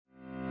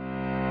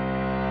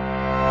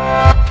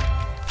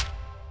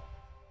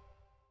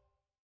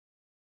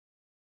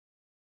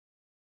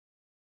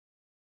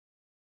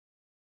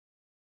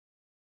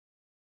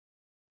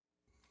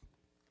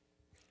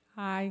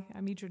Hi,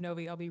 I'm Idra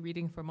Novey. I'll be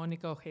reading for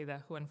Monica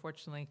Ojeda, who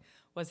unfortunately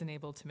wasn't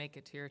able to make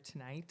it here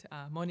tonight.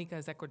 Monica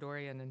is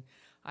Ecuadorian, and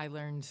I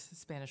learned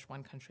Spanish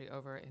one country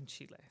over in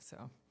Chile,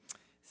 so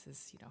this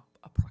is,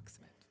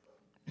 approximate.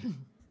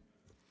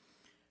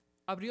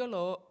 Abrió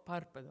los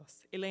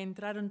párpados y le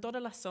entraron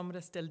todas las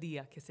sombras del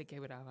día que se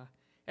quebraba.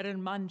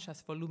 Eran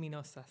manchas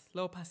voluminosas,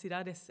 la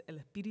opacidad es el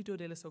espíritu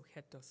de los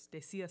objetos,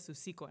 decía su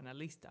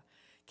psicoanalista,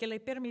 que le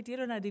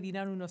permitieron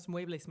adivinar unos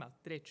muebles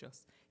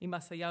maltrechos y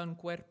más allá un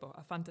cuerpo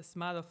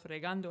afantasmado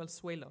fregando el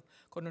suelo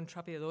con un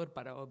trapeador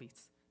para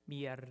hobbies.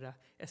 Mierda,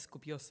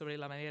 escupió sobre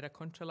la madera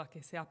contra la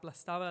que se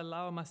aplastaba el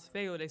lado más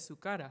feo de su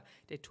cara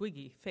de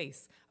Twiggy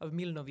Face of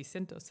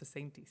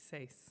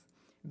 1966.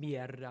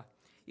 Mierda.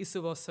 Y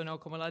su voz sonó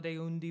como la de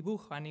un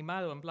dibujo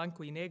animado en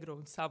blanco y negro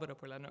un sábado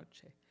por la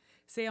noche.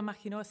 Se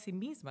imaginó a sí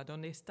misma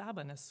donde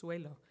estaba en el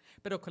suelo,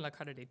 pero con la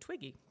cara de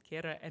Twiggy, que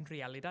era en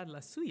realidad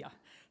la suya,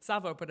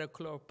 salvo por el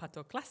color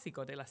pato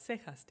clásico de las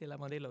cejas de la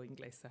modelo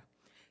inglesa.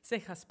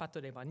 Cejas pato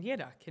de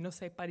bañera que no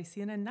se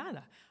parecían en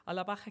nada a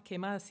la baja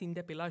quemada sin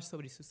depilar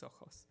sobre sus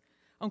ojos.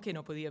 Aunque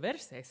no podía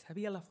verse,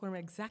 sabía la forma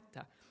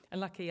exacta en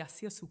la que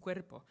yacía su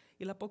cuerpo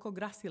y la poco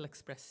grácil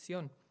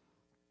expresión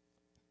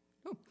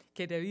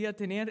que debía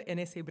tener en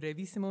ese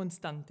brevísimo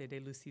instante de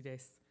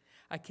lucidez.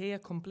 Aquella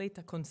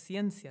completa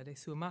conciencia de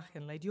su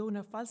imagen le dio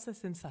una falsa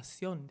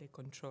sensación de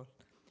control.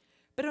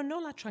 Pero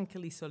no la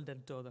tranquilizó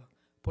del todo,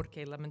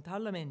 porque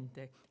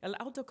lamentablemente el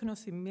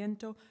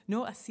autoconocimiento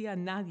no hacía a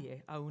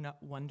nadie a una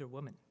Wonder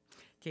Woman,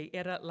 que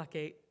era la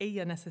que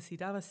ella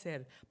necesitaba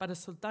ser para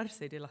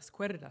soltarse de las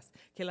cuerdas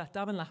que le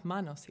ataban las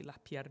manos y las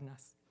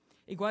piernas,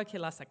 igual que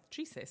las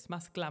actrices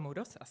más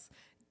glamurosas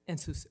en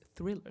sus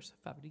thrillers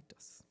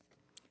favoritos.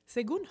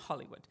 Según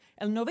Hollywood,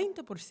 el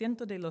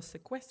 90% de los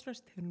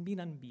secuestros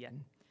terminan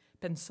bien.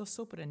 Pensó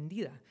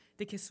sorprendida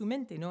de que su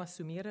mente no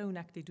asumiera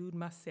una actitud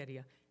más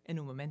seria en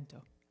un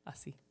momento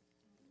así.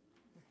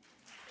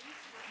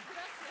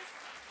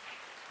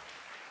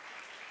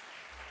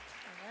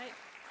 All right.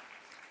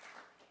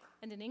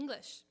 And in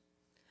English.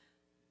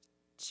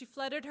 She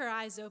fluttered her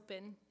eyes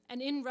open,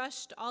 and in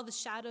rushed all the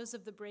shadows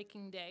of the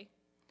breaking day.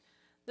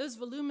 Those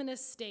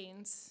voluminous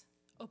stains,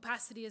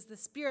 opacity is the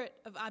spirit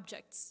of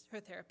objects,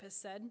 her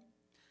therapist said,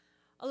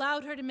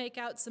 allowed her to make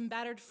out some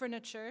battered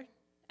furniture,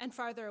 and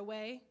farther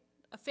away,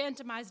 a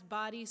phantomized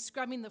body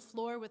scrubbing the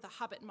floor with a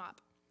hobbit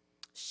mop.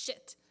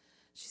 Shit,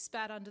 she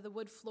spat onto the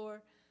wood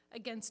floor,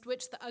 against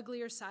which the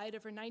uglier side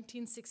of her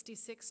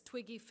 1966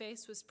 Twiggy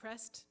face was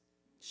pressed.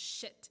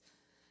 Shit.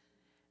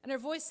 And her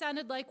voice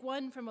sounded like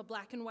one from a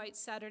black and white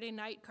Saturday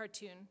night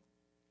cartoon.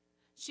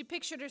 She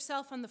pictured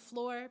herself on the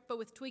floor, but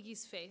with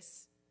Twiggy's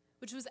face,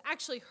 which was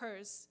actually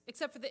hers,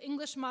 except for the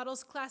English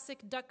model's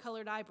classic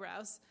duck-colored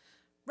eyebrows,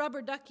 rubber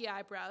ducky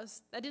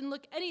eyebrows that didn't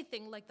look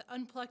anything like the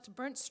unplucked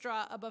burnt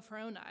straw above her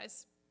own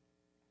eyes.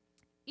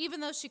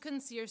 Even though she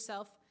couldn't see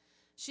herself,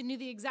 she knew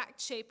the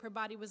exact shape her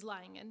body was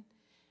lying in,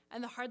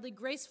 and the hardly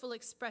graceful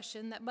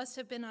expression that must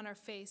have been on her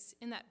face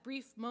in that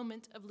brief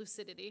moment of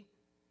lucidity.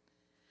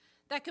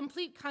 That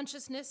complete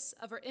consciousness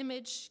of her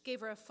image gave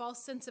her a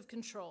false sense of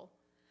control,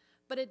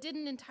 but it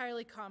didn't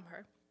entirely calm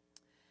her,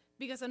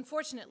 because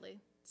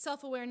unfortunately,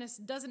 self-awareness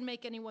doesn't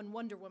make anyone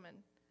Wonder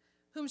Woman,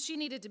 whom she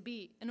needed to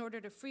be in order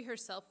to free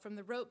herself from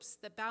the ropes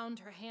that bound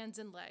her hands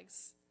and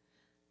legs,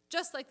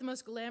 just like the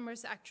most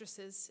glamorous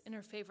actresses in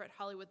her favorite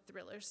Hollywood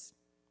thrillers.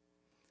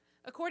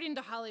 According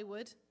to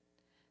Hollywood,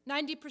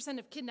 90%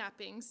 of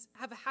kidnappings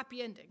have a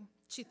happy ending,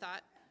 she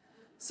thought,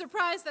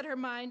 surprised that her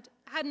mind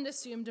hadn't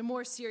assumed a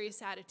more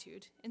serious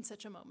attitude in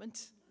such a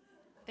moment.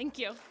 Thank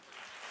you.